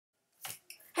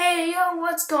Hey yo,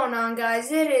 what's going on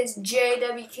guys? It is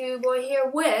JWQ Boy here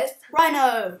with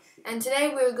Rhinoh. And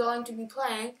today we're going to be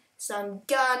playing some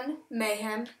Gun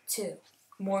Mayhem 2.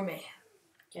 More Mayhem.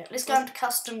 Yeah, let's go into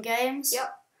custom games.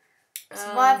 Yep.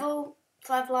 Survival,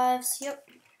 5 lives, yep.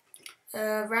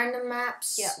 Random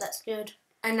maps. Yeah, that's good.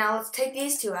 And now let's take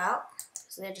these two out.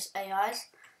 So they're just AIs.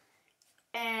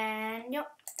 And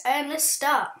yep. And let's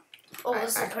start. Oh,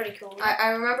 this is pretty cool. I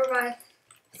remember my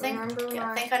I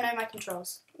think I know my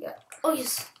controls. Yeah. Oh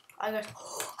yes. I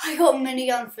got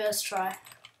minigun first try.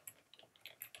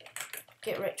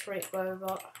 Get rich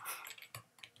robot.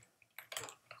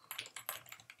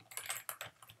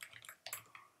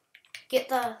 Get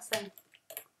the thing.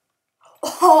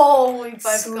 Oh, we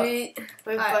both Sweet.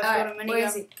 got a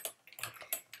minigun.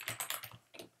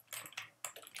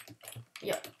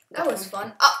 Yep. That was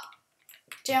fun. Oh.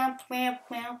 Jump, meow,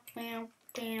 meow, meow,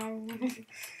 down.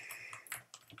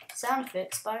 Sound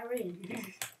effects by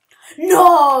Rhinoh.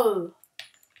 No!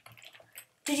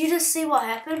 Did you just see what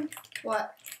happened?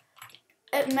 What?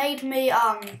 It made me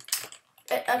a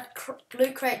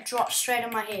loot crate drop straight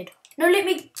on my head. No, let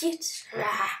me get.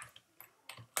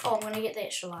 Oh, I'm gonna get the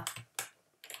extra life.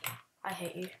 I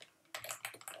hate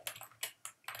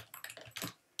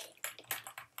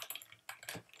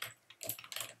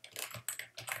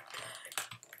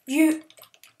you.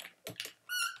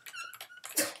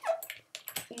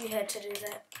 You had to do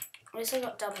that. At least I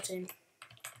got double team.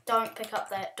 Don't pick up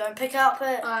that. Don't pick up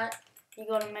it. Alright. You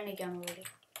got a minigun already.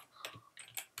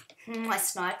 My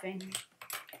sniping.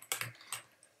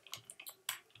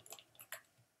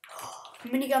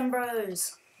 Minigun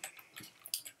bros.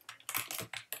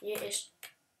 Yes.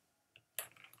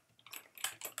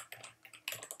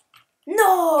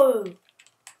 No!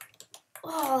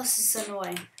 Oh, this is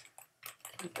annoying.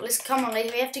 Let's come on, we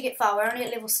have to get far. We're only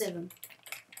at level 7.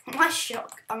 My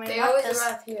shock. I mean, they always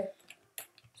arrive here.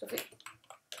 So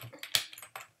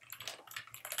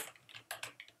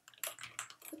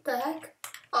what the heck?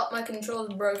 Oh, my controls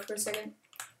broke for a second.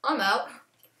 I'm out.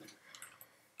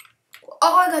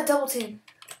 Oh, I got double team.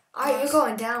 Alright, you're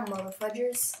going down,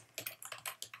 motherfudgers.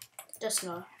 Just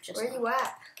no. Where you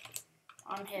at?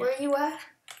 I'm here. Where you at?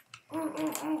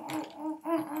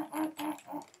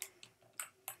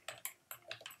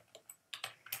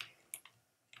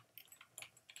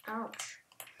 Ouch.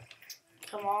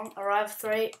 Come on, arrive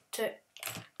 3, 2.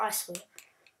 I swear.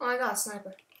 Oh, I got a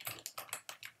sniper.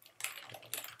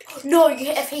 No,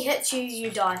 if he hits you, you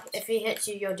die. If he hits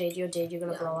you, you're dead. You're dead. You're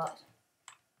gonna blow up.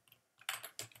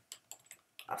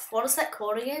 What is that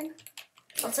called again?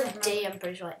 What's a D? I'm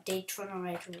pretty sure like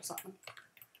detrinator or something.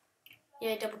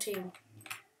 Yeah, double team.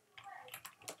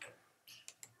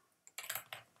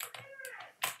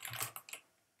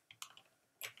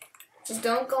 Just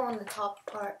don't go on the top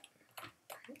part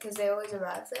because they always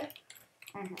arrive there.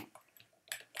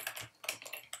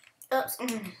 Oops.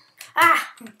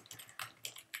 Ah!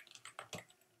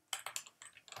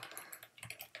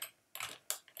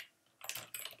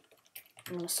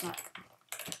 I'm gonna snipe.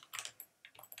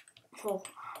 Oh,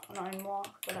 not anymore.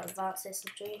 Got advanced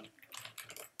SMG.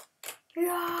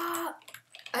 Yeah.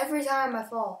 Every time I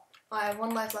fall, I have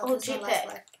 1 life left. Oh, One life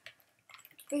left.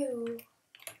 Ew.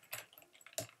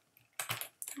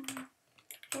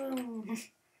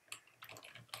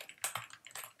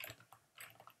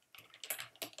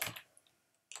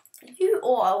 You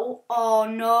oh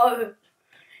no!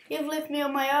 You've left me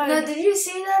on my own. No, did you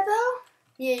see that though?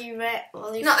 Yeah, you ran.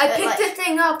 Well, no, I picked the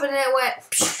thing up and it went,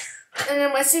 and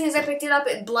then as soon as I picked it up,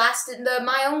 it blasted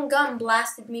my own gun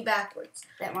blasted me backwards.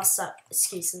 That must suck.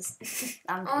 Excuses.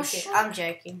 I'm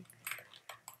joking.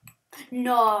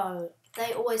 No,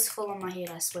 they always fall on my head.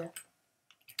 I swear.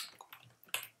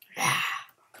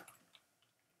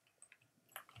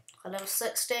 Level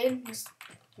 16 is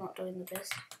not doing the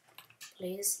best.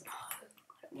 Please, no. I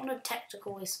don't want a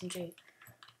tactical SMG.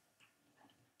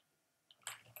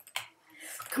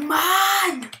 Come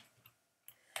on!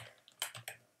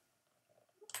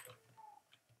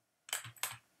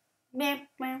 Meow,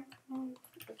 meow.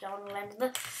 Don't land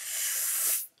the.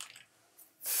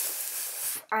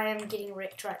 I am getting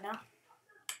wrecked right now.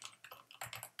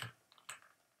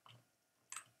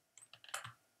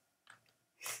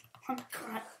 Oh my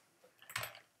god.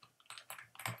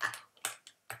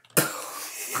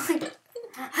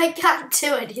 I can't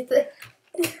do anything.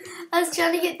 I was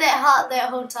trying to get that heart that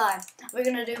whole time. We're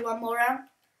gonna do one more round.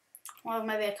 Or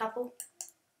maybe a couple.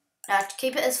 No,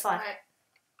 keep it as 5. Right.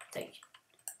 Thank you.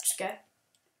 Just go.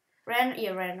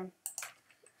 Random.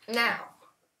 Now.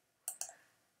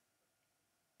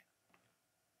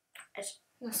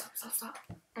 No, stop.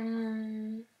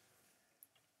 Come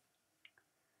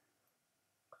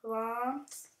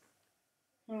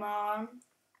on. Come on.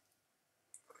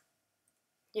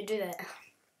 You do that.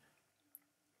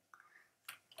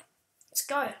 Let's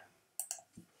go.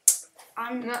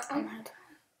 I'm gonna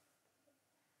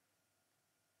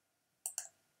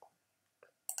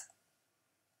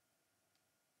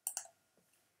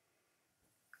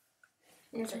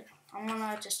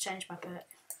just change my perk.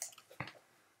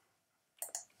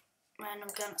 Random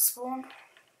gun at spawn.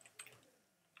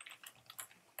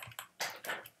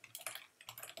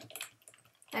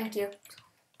 Thank you.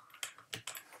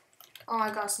 Oh,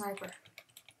 I got a sniper.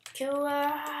 Kill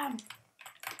him.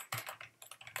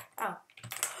 Oh.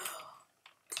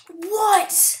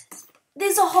 What?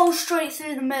 There's a hole straight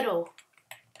through the middle.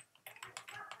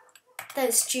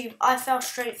 That's stupid. I fell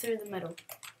straight through the middle.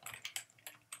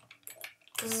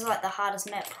 This is like the hardest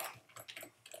map.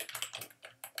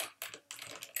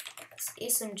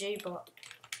 It's SMG bot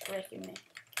wrecking me.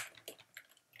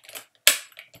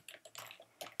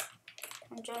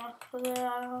 I'm trying to put it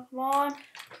out. Come on.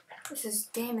 This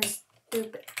game is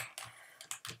stupid.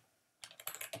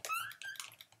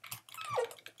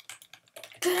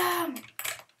 Get him!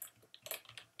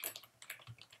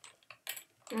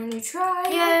 When you try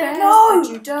your Yeah, best, no! but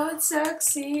you don't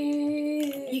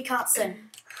succeed. You can't sing.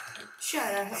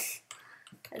 Shut up.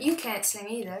 You can't sing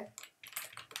either.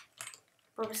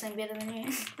 Probably sing better than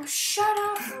you. Oh, shut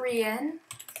up, Rian.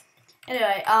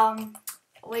 Anyway,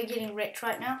 we're getting wrecked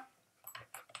right now.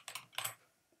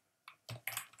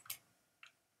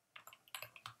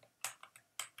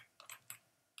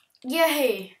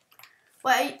 Yay!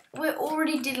 Wait, we're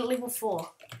already dead at level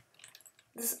 4.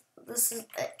 This is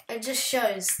it just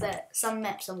shows that some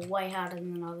maps are way harder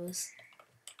than others.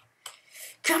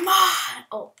 Come on!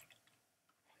 Oh,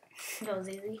 that was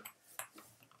easy.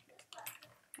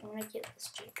 I'm gonna get this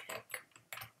jetpack.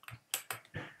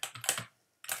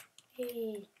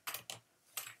 Hey.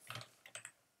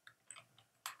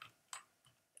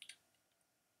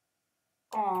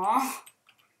 Aww.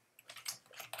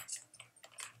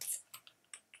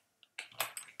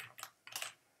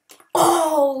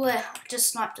 Oh,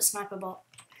 just sniped a sniper bot.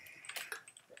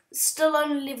 Still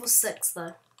only level 6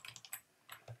 though.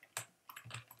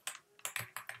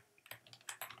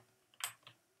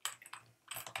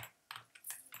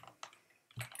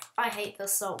 I hate the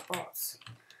assault bots.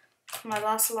 My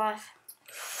last life.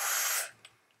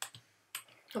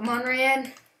 Come on,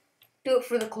 Rian. Do it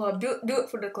for the club. Do it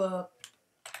for the club.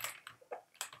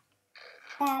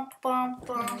 Bum, bum,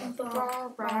 bum,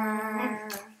 bum, bum.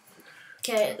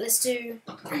 Okay, let's do.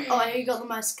 Oh, who got the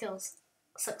most kills?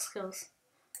 6 kills.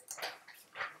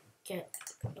 Okay,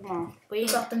 come on. We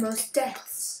got the most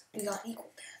deaths. We got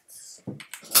equal deaths.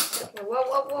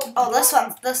 Whoa. Oh, this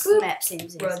map seems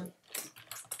easy. Run.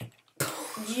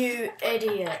 You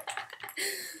idiot.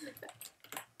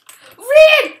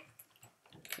 Rian!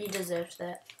 You deserved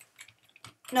that.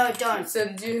 No, don't.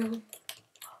 Send you.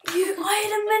 I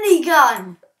had a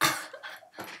minigun!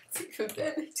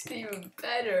 It's even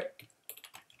better.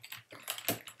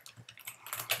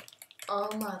 Oh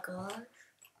my gosh.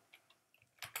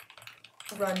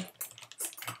 Run.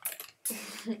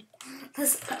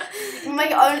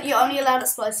 You're only allowed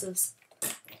explosives.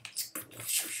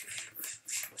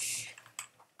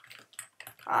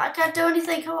 I can't do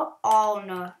anything. Come on. Oh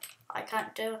no. I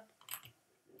can't do it.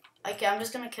 Okay, I'm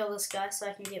just gonna kill this guy so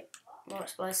I can get more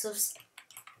explosives.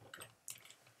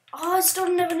 Oh, I still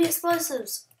don't have any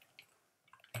explosives.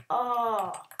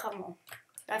 Oh, come on.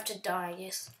 I have to die, I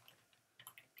guess.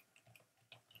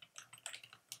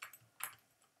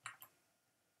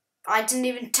 I didn't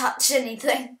even touch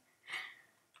anything.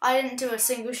 I didn't do a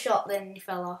single shot, then he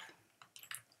fell off.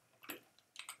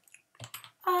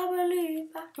 I believe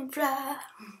I can fly.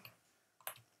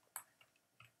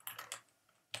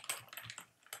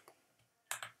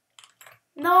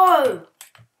 No!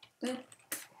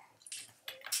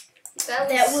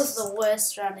 That was the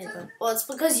worst round ever. Well, it's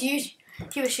because you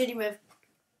were shooting with,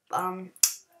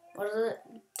 what is it?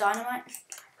 Dynamite?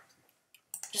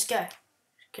 Just go.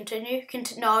 Continue.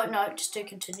 No, just do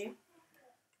continue.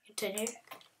 Continue.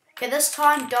 Okay, this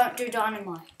time don't do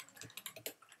dynamite.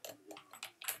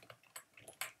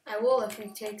 I will if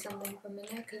you take something from in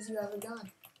there because you have a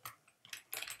gun.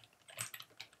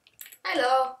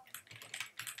 Hello.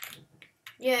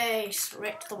 Yay,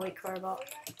 wrecked the weak robot.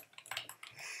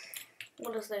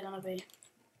 What is there gonna be?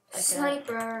 Okay.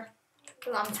 Sniper.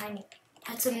 Oh, I'm tiny.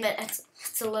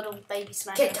 It's a little baby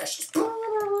sniper. Get touched.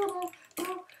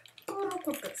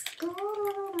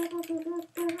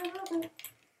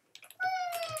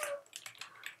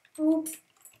 Oops.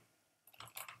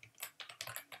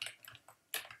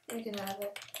 You can have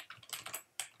it.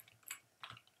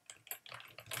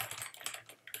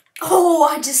 Oh,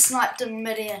 I just sniped him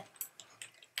mid-air.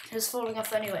 He was falling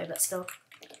off anyway, but still.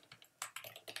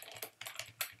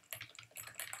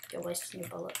 You're wasting your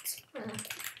bullets.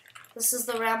 This is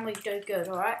the round we do good,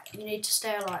 alright? You need to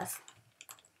stay alive.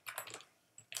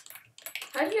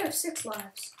 How do you have 6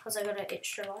 lives? Because I got an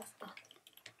extra life.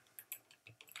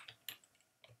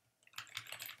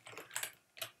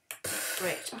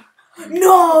 Great.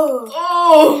 No!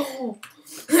 Oh!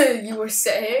 You were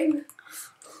saying?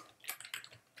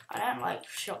 I don't like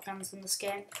shotguns in this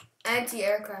game.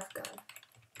 Anti-aircraft gun.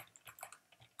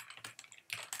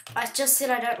 I just said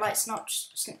I don't like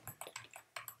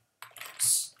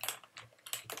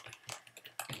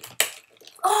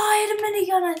Oh, I had a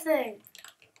minigun, I think.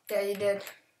 Yeah, you did.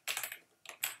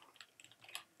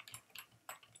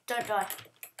 Don't die.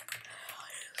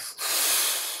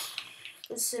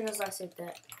 As soon as I said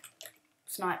that.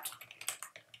 Sniped.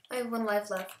 I have 1 life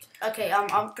left. Okay,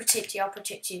 I'll protect you, I'll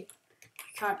protect you. You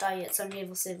can't die yet, it's only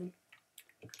level 7.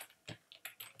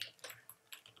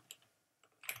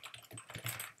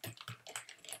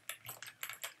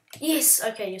 Yes,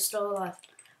 okay, you're still alive.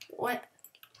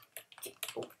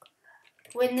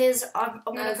 When there's, I'm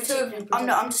gonna protect you.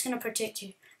 I'm just gonna protect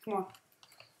you. Come on.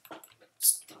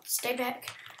 Stay back.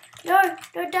 No,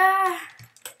 don't die.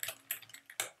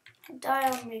 Die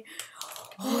on me.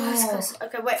 Oh, that's close.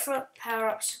 Okay, wait for power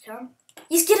ups to come.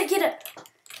 Yes, get it, get it.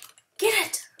 Get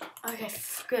it. Okay,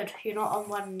 good. You're not on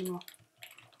 1 anymore.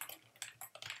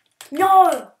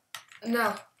 No.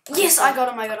 No. Yes, I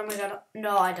got him. I got him. I got him.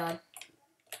 No, I died.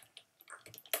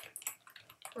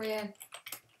 Ryan.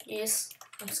 Yes.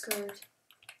 I'm screwed.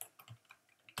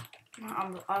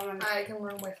 I can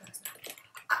run way fast.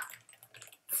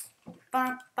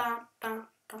 Bam, bam, bam,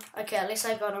 bam. Okay, at least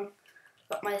I got him.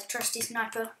 Got my trusty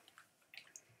sniper.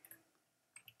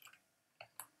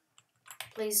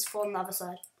 Please fall on the other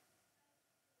side.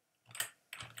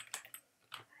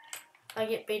 I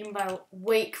get beaten by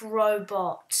weak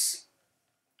robots.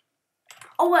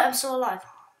 Oh wait, I'm still alive.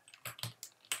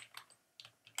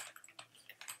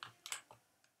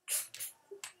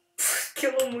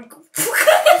 Kill him with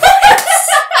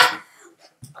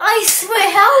I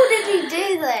swear, how did he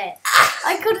do that?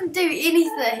 I couldn't do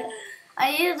anything.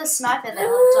 I needed a sniper that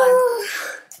whole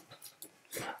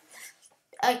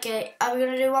time. Okay, are we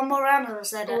gonna do one more round or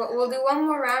is that it? We'll do one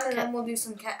more round and then we'll do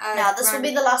some now, this will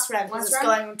be the last round because it's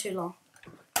going on too long.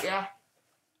 Yeah.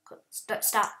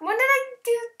 Stop. When did I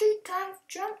do 3 times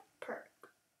jump perk?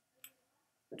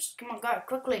 Just come on, go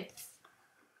quickly.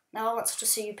 Now I want to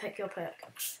see you pick your perk.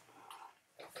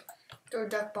 Or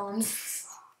duck bombs.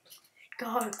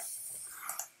 Go.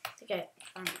 Okay.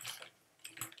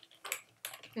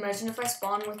 Imagine if I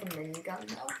spawn with a minigun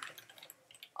though.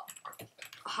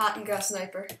 Hot and gun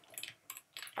sniper.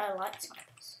 I like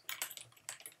snipers.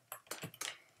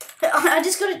 I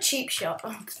just got a cheap shot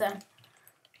of them.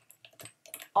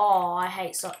 Oh, I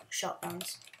hate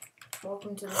shotguns.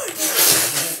 Welcome to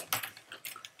the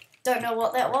Don't know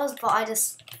what that was, but I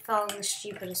just fell in the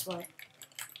stupidest way.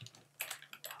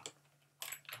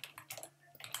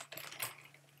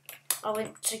 I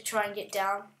went to try and get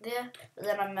down there, but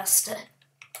then I missed it.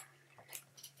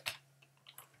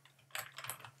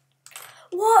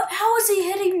 What? How was he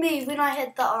hitting me when I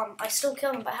had the I still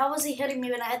killed him, but how was he hitting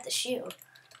me when I had the shield?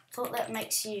 I thought that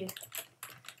makes you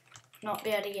not be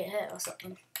able to get hit or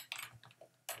something.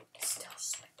 Still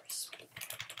snipers.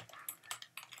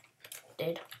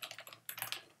 Dead.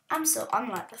 I'm so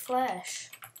unlike the Flash.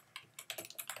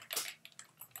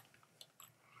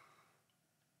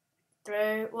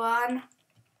 3, 1.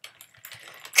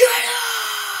 Get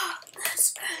up!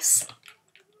 This is.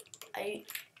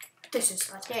 This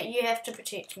is not. Yeah, you have to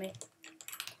protect me.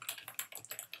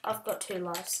 I've got 2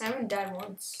 lives. I haven't died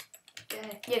once.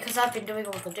 Yeah, because I've been doing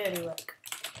all the dirty work.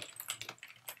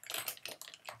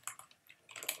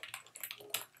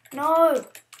 No!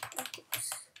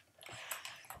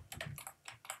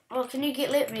 Well, can you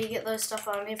let me get those stuff?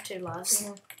 I only have 2 lives.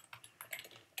 Mm-hmm.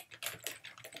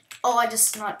 Oh, I just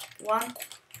sniped 1.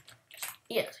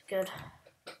 Yeah, good.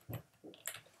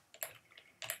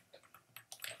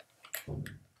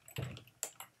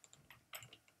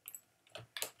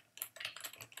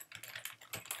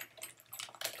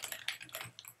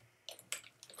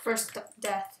 First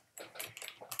death.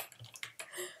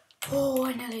 Oh,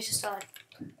 I nearly just died.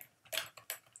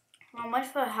 I'm waiting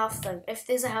for a health thing. If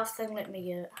there's a health thing, let me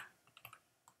get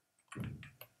it.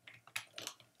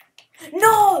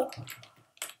 No!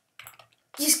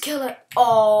 Just kill it.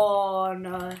 Oh,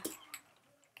 no.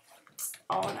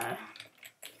 Oh, no.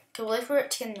 Okay, well, if we're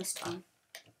at 10 this time.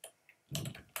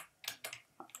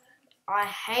 I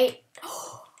hate...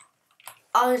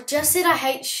 I just said I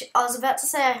hate. I was about to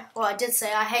say. Well, I did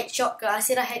say I hate shotgun. I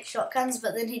said I hate shotguns,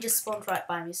 but then he just spawned right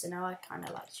by me, so now I kind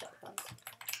of like shotguns.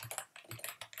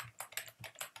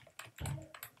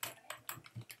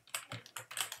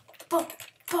 Boom,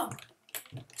 boom,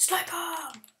 sniper.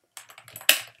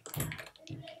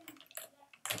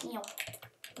 Meow,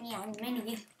 meow,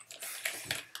 mini.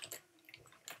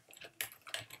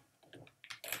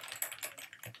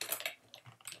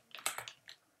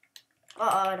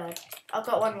 I died. I've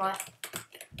got 1 life.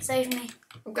 Save me.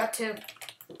 I've got 2.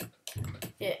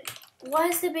 Yeah. Why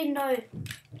has there been no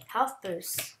health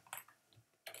boosts?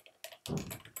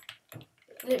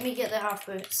 Let me get the health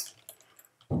boosts.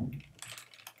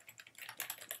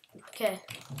 Okay.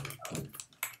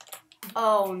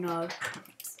 Oh no.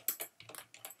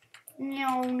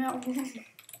 No, no.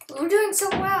 We're doing so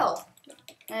well.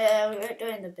 Yeah, we're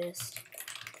doing the best.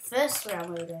 First round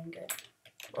we were doing good.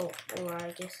 Oh, alright,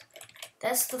 I guess.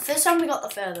 That's the first time we got the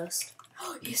furthest.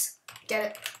 Oh, yes. Get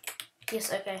it.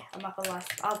 Yes, okay, I'm up alive.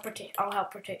 I'll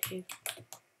help protect you.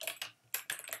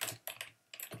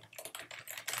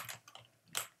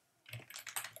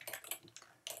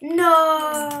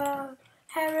 No!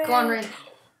 Harry! Go on, Rin.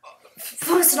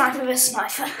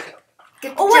 Sniper.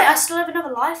 Oh wait, I still have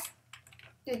another life?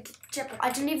 I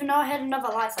didn't even know I had another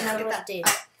life. I thought I was dead.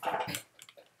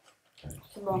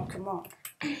 Come on.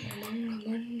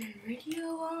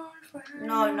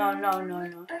 No.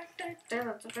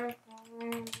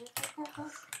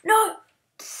 No!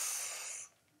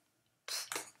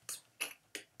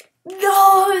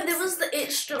 No! There was the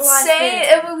extra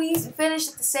life. We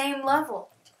finished at the same level.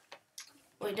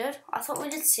 We did? I thought we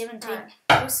did 17.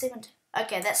 It was 17.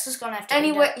 Okay, that's just gonna have to end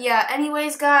it.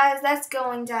 Anyways, guys, that's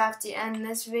going to have to end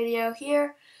this video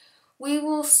here. We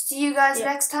will see you guys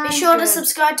next time. Be sure to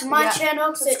subscribe to my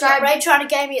channel. Subscribe. Rage Rhinoh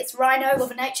Gaming. It's Rhino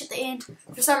with an H at the end.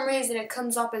 For some reason, it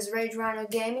comes up as Rage Rhino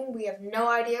Gaming. We have no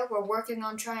idea. We're working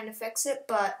on trying to fix it,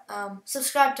 but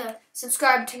subscribe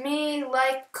to me.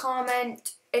 Like,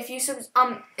 comment. If you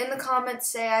in the comments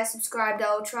say I subscribed,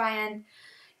 I'll try and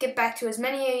get back to as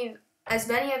many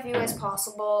of you as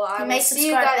possible. I will see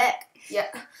you guys.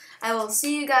 Yeah, I will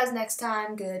see you guys next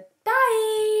time.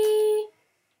 Goodbye.